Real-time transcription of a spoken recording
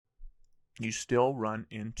you still run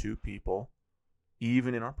into people,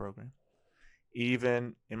 even in our program,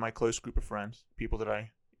 even in my close group of friends,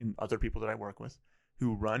 and other people that I work with,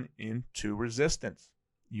 who run into resistance.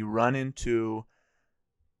 You run into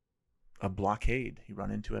a blockade, you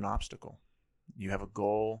run into an obstacle. You have a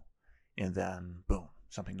goal, and then boom,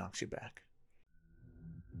 something knocks you back.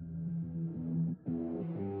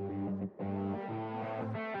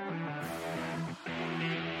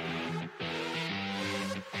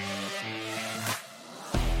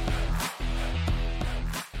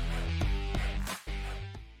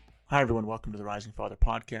 Hi, everyone. Welcome to the Rising Father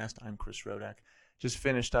podcast. I'm Chris Rodak. Just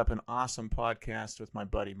finished up an awesome podcast with my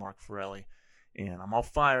buddy Mark Forelli, and I'm all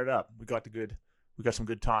fired up. We got some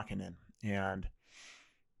good talking in, and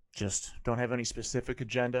just don't have any specific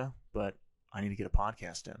agenda, but I need to get a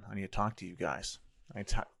podcast in. I need to talk to you guys.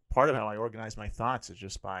 Part of how I organize my thoughts is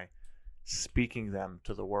just by speaking them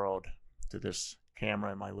to the world, to this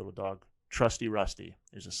camera, and my little dog, Trusty Rusty,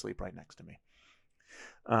 is asleep right next to me.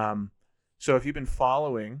 So if you've been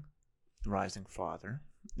following Rising Father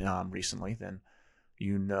recently, then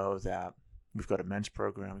you know that we've got a men's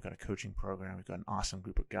program, we've got a coaching program, we've got an awesome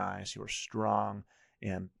group of guys who are strong,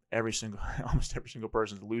 and almost every single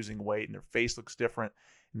person is losing weight, and their face looks different,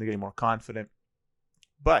 and they're getting more confident.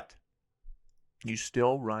 But you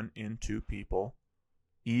still run into people,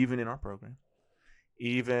 even in our program,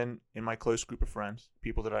 even in my close group of friends,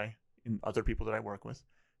 and other people that I work with,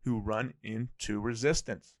 who run into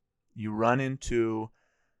resistance. You run into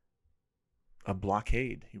a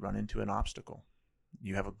blockade, you run into an obstacle.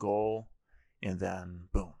 You have a goal, and then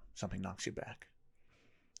boom, something knocks you back.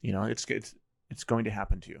 You know, it's going to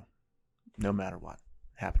happen to you, no matter what.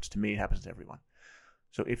 It happens to me, it happens to everyone.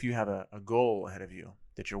 So if you have a goal ahead of you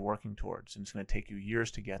that you're working towards, and it's going to take you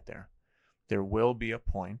years to get there, there will be a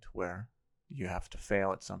point where you have to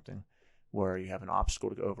fail at something, where you have an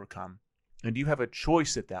obstacle to overcome. And you have a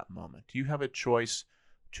choice at that moment. You have a choice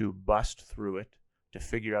to bust through it, to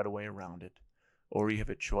figure out a way around it, or you have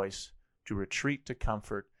a choice to retreat to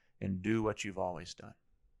comfort and do what you've always done.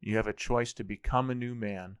 You have a choice to become a new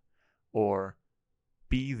man or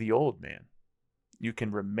be the old man. You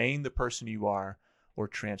can remain the person you are or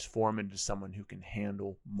transform into someone who can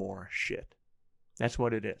handle more shit. That's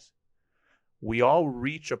what it is. We all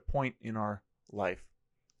reach a point in our life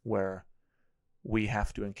where we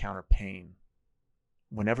have to encounter pain.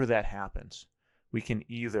 Whenever that happens, we can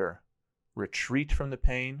either retreat from the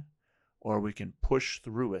pain, or we can push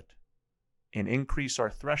through it and increase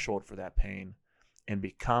our threshold for that pain and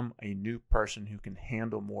become a new person who can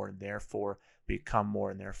handle more and therefore become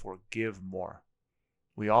more and therefore give more.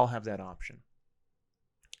 We all have that option.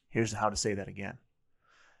 Here's how to say that again.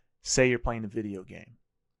 Say you're playing a video game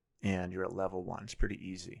and you're at level 1. It's pretty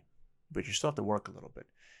easy, but you still have to work a little bit.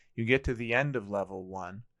 You get to the end of level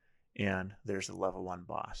 1 and there's the level 1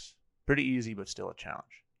 boss. Pretty easy, but still a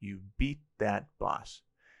challenge. You beat that boss.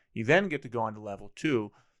 You then get to go on to level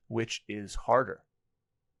 2, which is harder.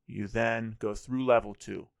 You then go through level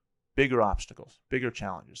 2, bigger obstacles, bigger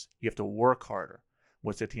challenges. You have to work harder.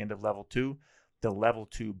 What's at the end of level 2? The level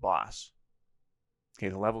 2 boss. Okay,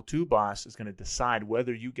 the level 2 boss is going to decide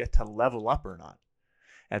whether you get to level up or not.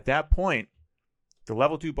 At that point, the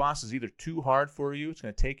level 2 boss is either too hard for you, it's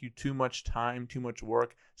going to take you too much time, too much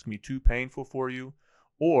work, it's going to be too painful for you,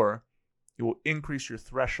 or it will increase your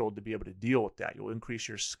threshold to be able to deal with that. You'll increase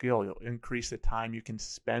your skill. You'll increase the time you can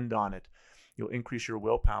spend on it. You'll increase your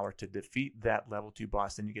willpower to defeat that level 2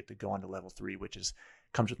 boss. Then you get to go on to level 3, which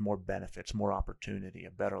comes with more benefits, more opportunity,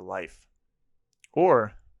 a better life.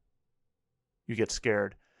 Or you get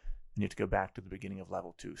scared and you have to go back to the beginning of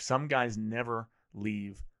level 2. Some guys never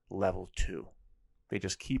leave level 2. They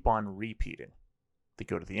just keep on repeating. They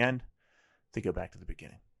go to the end, they go back to the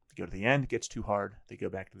beginning. They go to the end, it gets too hard. They go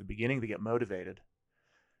back to the beginning, they get motivated.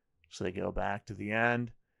 So they go back to the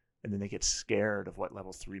end, and then they get scared of what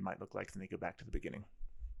level 3 might look like, then they go back to the beginning.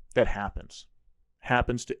 That happens.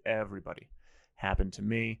 Happens to everybody. Happened to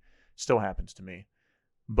me, still happens to me.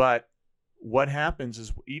 But what happens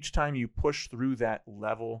is each time you push through that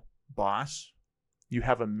level boss, you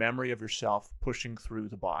have a memory of yourself pushing through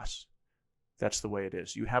the boss. That's the way it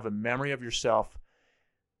is. You have a memory of yourself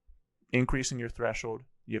increasing your threshold.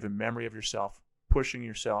 You have a memory of yourself pushing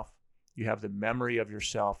yourself. You have the memory of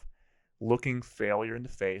yourself looking failure in the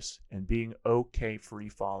face and being okay free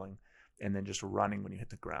falling and then just running when you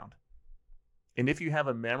hit the ground. And if you have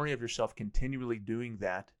a memory of yourself continually doing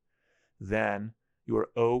that, then you are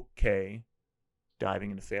okay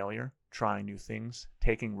diving into failure, trying new things,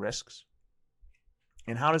 taking risks.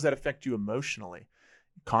 And how does that affect you emotionally,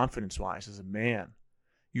 confidence-wise as a man?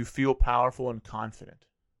 You feel powerful and confident.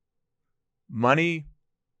 Money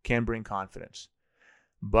can bring confidence.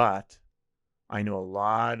 But I know a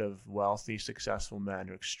lot of wealthy, successful men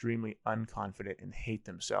who are extremely unconfident and hate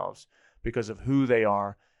themselves because of who they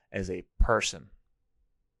are as a person.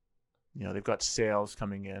 They've got sales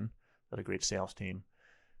coming in, got a great sales team.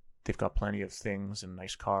 They've got plenty of things and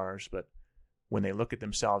nice cars, but when they look at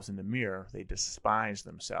themselves in the mirror, they despise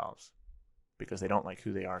themselves because they don't like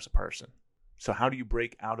who they are as a person. So how do you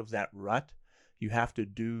break out of that rut? You have to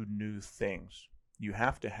do new things. You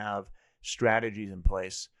have to have strategies in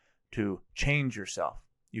place to change yourself.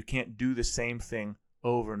 You can't do the same thing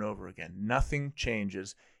over and over again. Nothing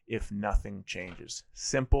changes if nothing changes.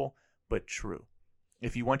 Simple, but true.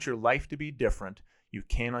 If you want your life to be different, you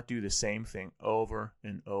cannot do the same thing over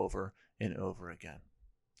and over and over again.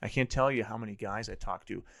 I can't tell you how many guys I talk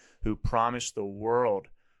to who promise the world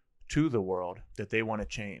that they want to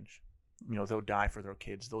change. They'll die for their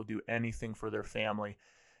kids. They'll do anything for their family.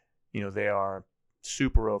 They are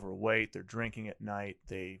super overweight. They're drinking at night.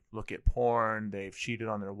 They look at porn. They've cheated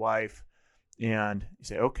on their wife. And you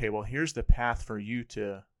say, okay, well, here's the path for you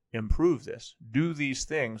to improve this. Do these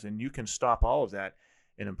things, and you can stop all of that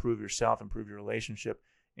and improve yourself, improve your relationship,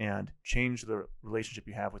 and change the relationship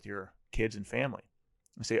you have with your kids and family.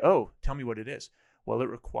 And say, oh, tell me what it is. Well, it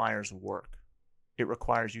requires work. It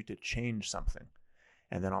requires you to change something.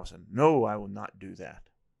 And then all of a sudden, no, I will not do that.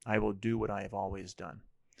 I will do what I have always done.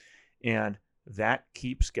 And that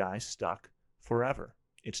keeps guys stuck forever.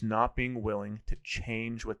 It's not being willing to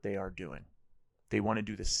change what they are doing. They want to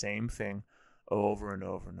do the same thing over and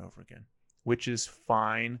over and over again, which is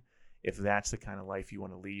fine if that's the kind of life you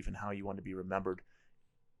want to lead and how you want to be remembered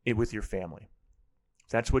with your family.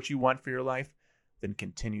 If that's what you want for your life, then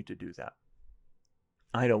continue to do that.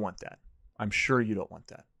 I don't want that. I'm sure you don't want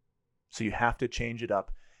that. So you have to change it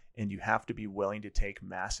up, and you have to be willing to take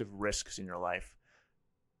massive risks in your life,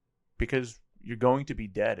 because you're going to be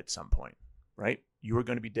dead at some point, right? You are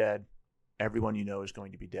going to be dead. Everyone you know is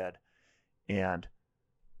going to be dead. And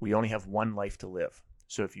we only have one life to live.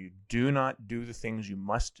 So if you do not do the things you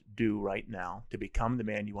must do right now to become the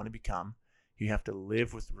man you want to become, you have to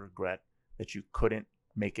live with regret that you couldn't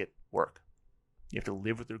make it work. You have to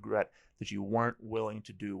live with regret that you weren't willing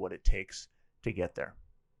to do what it takes to get there.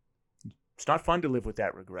 It's not fun to live with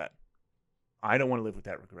that regret. I don't want to live with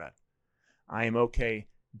that regret. I am okay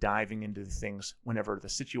diving into the things whenever the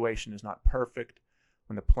situation is not perfect,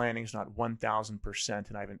 when the planning is not 1,000%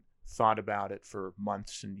 and I haven't thought about it for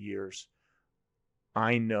months and years.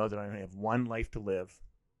 I know that I only have one life to live,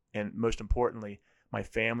 and most importantly, my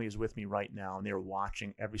family is with me right now, and they're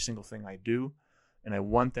watching every single thing I do, and I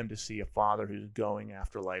want them to see a father who's going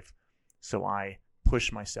after life, so I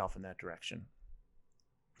push myself in that direction,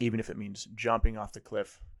 even if it means jumping off the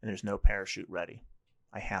cliff and there's no parachute ready.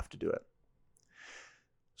 I have to do it.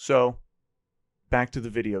 So, back to the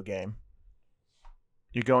video game.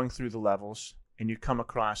 You're going through the levels, and you come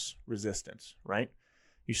across resistance, right?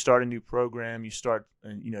 You start a new program,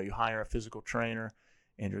 you hire a physical trainer,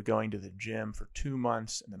 and you're going to the gym for 2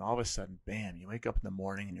 months, and then all of a sudden, bam, you wake up in the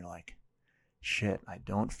morning and you're like, shit, I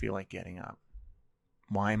don't feel like getting up.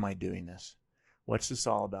 Why am I doing this? What's this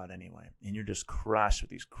all about anyway? And you're just crushed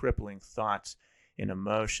with these crippling thoughts and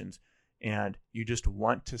emotions, and you just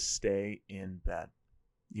want to stay in bed.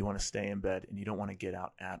 You want to stay in bed, and you don't want to get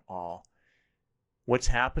out at all. What's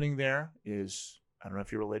happening there is, I don't know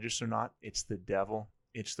if you're religious or not, it's the devil.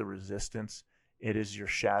 It's the resistance. It is your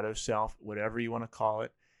shadow self, whatever you want to call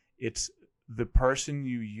it. It's the person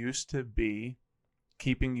you used to be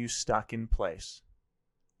keeping you stuck in place.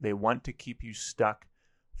 They want to keep you stuck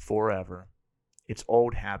forever. It's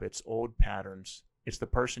old habits, old patterns. It's the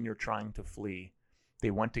person you're trying to flee.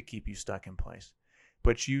 They want to keep you stuck in place.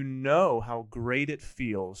 But you know how great it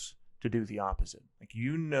feels to do the opposite. Like,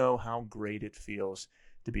 you know how great it feels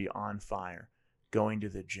to be on fire, going to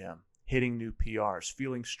the gym, hitting new PRs,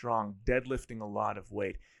 feeling strong, deadlifting a lot of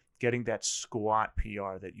weight, getting that squat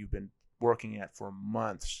PR that you've been working at for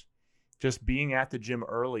months. Just being at the gym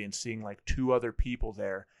early and seeing like 2 other people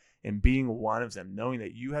there and being one of them, knowing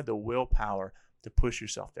that you had the willpower to push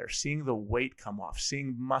yourself there, seeing the weight come off,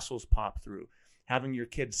 seeing muscles pop through, having your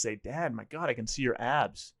kids say, Dad, my God, I can see your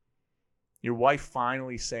abs. Your wife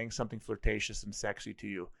finally saying something flirtatious and sexy to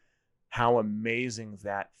you. How amazing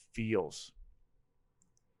that feels.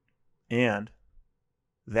 And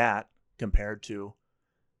that compared to,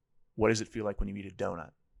 what does it feel like when you eat a donut?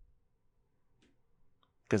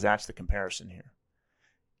 Because that's the comparison here.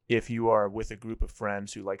 If you are with a group of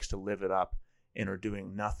friends who likes to live it up and are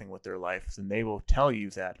doing nothing with their life, then they will tell you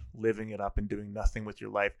that living it up and doing nothing with your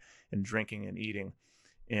life and drinking and eating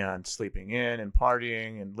and sleeping in and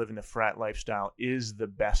partying and living the frat lifestyle is the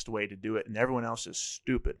best way to do it. And everyone else is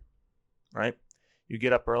stupid, right? You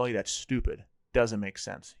get up early, that's stupid. Doesn't make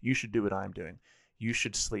sense. You should do what I'm doing. You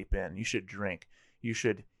should sleep in. You should drink. You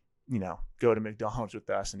should, go to McDonald's with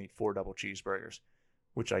us and eat 4 double cheeseburgers,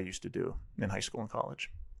 which I used to do in high school and college.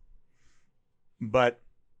 But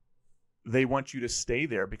they want you to stay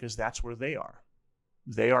there because that's where they are.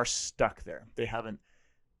 They are stuck there. They haven't,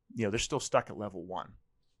 they're still stuck at level 1,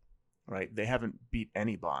 right? They haven't beat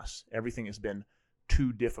any boss. Everything has been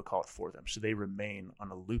too difficult for them. So they remain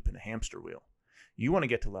on a loop in a hamster wheel. You want to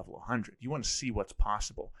get to level 100. You want to see what's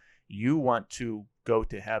possible. You want to go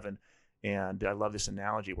to heaven. And I love this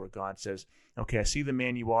analogy where God says, okay, I see the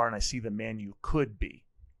man you are and I see the man you could be,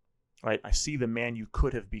 right? I see the man you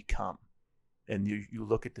could have become. And you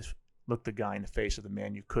look the guy in the face of the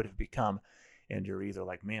man you could have become. And you're either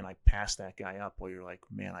like, man, I passed that guy up, or you're like,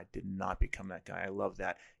 man, I did not become that guy. I love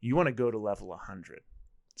that. You want to go to level 100.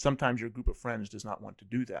 Sometimes your group of friends does not want to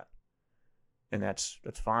do that. And that's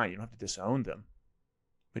fine. You don't have to disown them.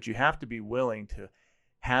 But you have to be willing to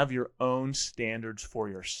have your own standards for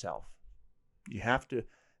yourself. You have to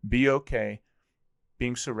be okay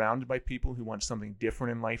being surrounded by people who want something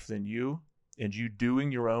different in life than you, and you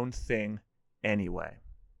doing your own thing anyway,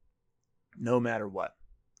 no matter what.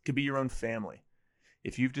 It could be your own family.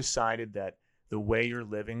 If you've decided that the way you're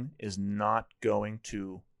living is not going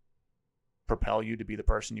to propel you to be the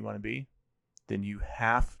person you want to be, then you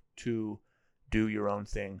have to do your own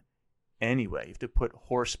thing anyway. You have to put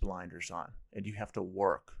horse blinders on, and you have to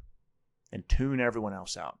work and tune everyone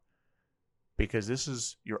else out, because this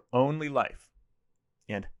is your only life.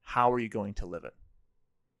 And how are you going to live it?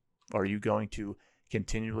 Are you going to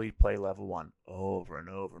continually play level 1 over and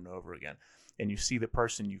over and over again? And you see the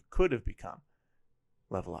person you could have become,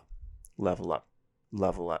 level up, level up,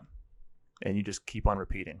 level up. And you just keep on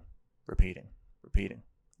repeating.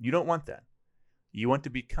 You don't want that. You want to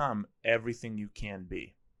become everything you can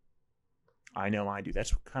be. I know I do.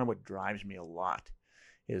 That's kind of what drives me a lot,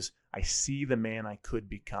 is I see the man I could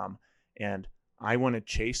become, and I want to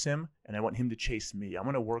chase him, and I want him to chase me. I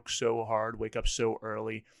want to work so hard, wake up so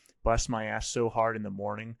early, bust my ass so hard in the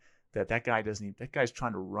morning that guy's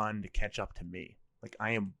trying to run to catch up to me. Like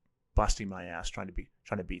I am busting my ass trying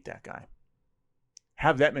to beat that guy.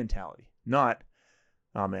 Have that mentality. Not,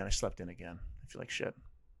 oh man, I slept in again. I feel like shit.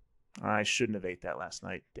 I shouldn't have ate that last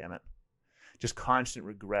night. Damn it. Just constant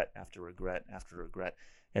regret after regret after regret.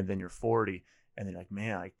 And then you're 40 and then you're like,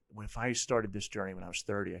 man, if I started this journey when I was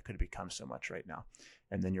 30, I could have become so much right now.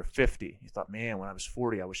 And then you're 50. You thought, man, when I was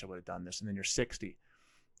 40, I wish I would have done this. And then you're 60.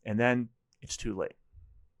 And then it's too late.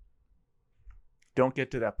 Don't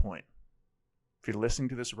get to that point. If you're listening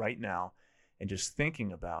to this right now and just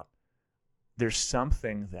thinking about, there's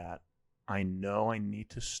something that I know I need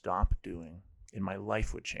to stop doing and my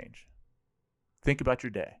life would change. Think about your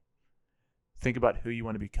day. Think about who you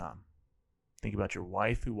want to become. Think about your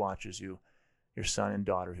wife who watches you, your son and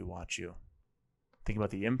daughter who watch you. Think about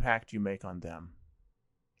the impact you make on them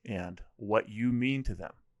and what you mean to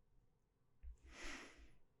them.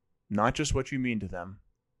 Not just what you mean to them,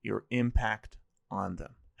 your impact on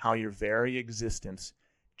them. How your very existence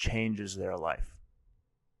changes their life.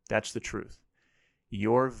 That's the truth.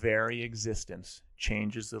 Your very existence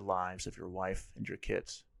changes the lives of your wife and your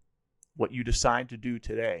kids. What you decide to do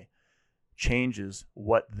today changes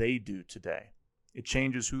what they do today. It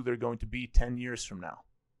changes who they're going to be 10 years from now.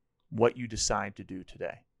 What you decide to do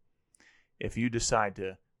today. If you decide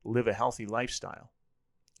to live a healthy lifestyle,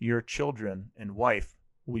 your children and wife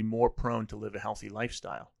will be more prone to live a healthy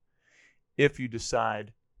lifestyle. If you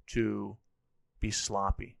decide to be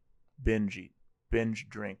sloppy, binge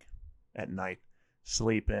drink at night,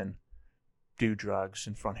 sleep in, do drugs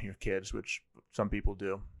in front of your kids, which some people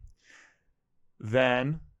do,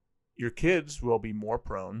 then your kids will be more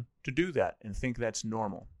prone to do that and think that's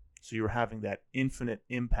normal. So you're having that infinite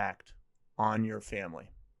impact on your family.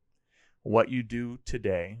 What you do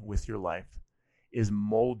today with your life is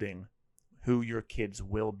molding who your kids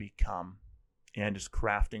will become and is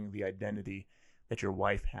crafting the identity that your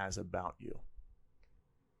wife has about you.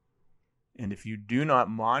 And if you do not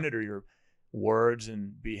monitor your words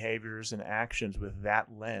and behaviors and actions with that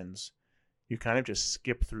lens, you kind of just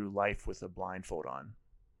skip through life with a blindfold on,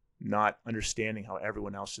 not understanding how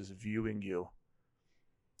everyone else is viewing you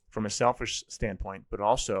from a selfish standpoint, but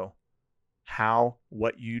also how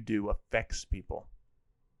what you do affects people.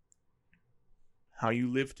 How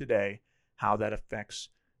you live today, how that affects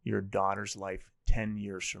your daughter's life 10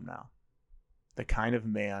 years from now. The kind of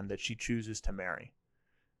man that she chooses to marry.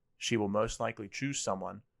 She will most likely choose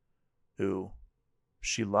someone who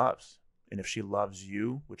she loves And if she loves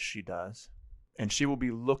you, which she does, and she will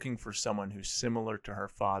be looking for someone who's similar to her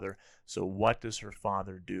father. So what does her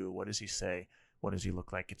father do? What does he say? What does he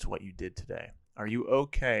look like? It's what you did today. Are you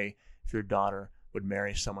okay if your daughter would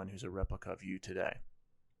marry someone who's a replica of you today?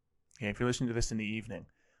 Okay, if you're listening to this in the evening,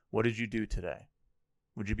 what did you do today?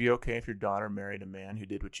 Would you be okay if your daughter married a man who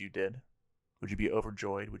did what you did? Would you be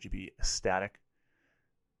overjoyed? Would you be ecstatic?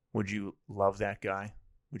 Would you love that guy?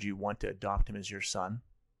 Would you want to adopt him as your son?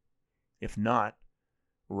 If not,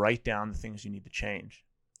 write down the things you need to change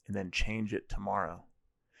and then change it tomorrow.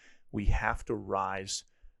 We have to rise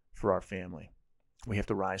for our family. We have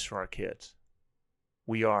to rise for our kids.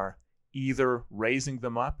 We are either raising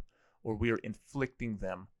them up or we are inflicting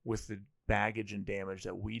them with the baggage and damage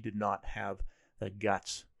that we did not have the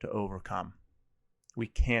guts to overcome. We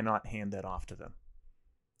cannot hand that off to them.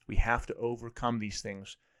 We have to overcome these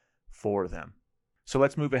things for them. So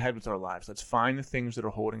let's move ahead with our lives. Let's find the things that are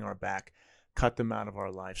holding our back, cut them out of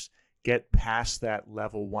our lives, get past that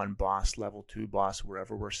level 1 boss, level 2 boss,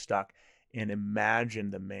 wherever we're stuck, and imagine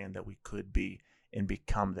the man that we could be and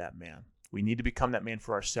become that man. We need to become that man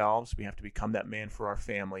for ourselves. We have to become that man for our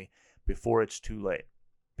family before it's too late,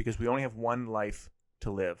 because we only have one life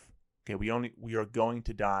to live. Okay, we are going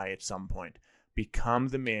to die at some point. Become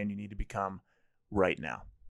the man you need to become right now.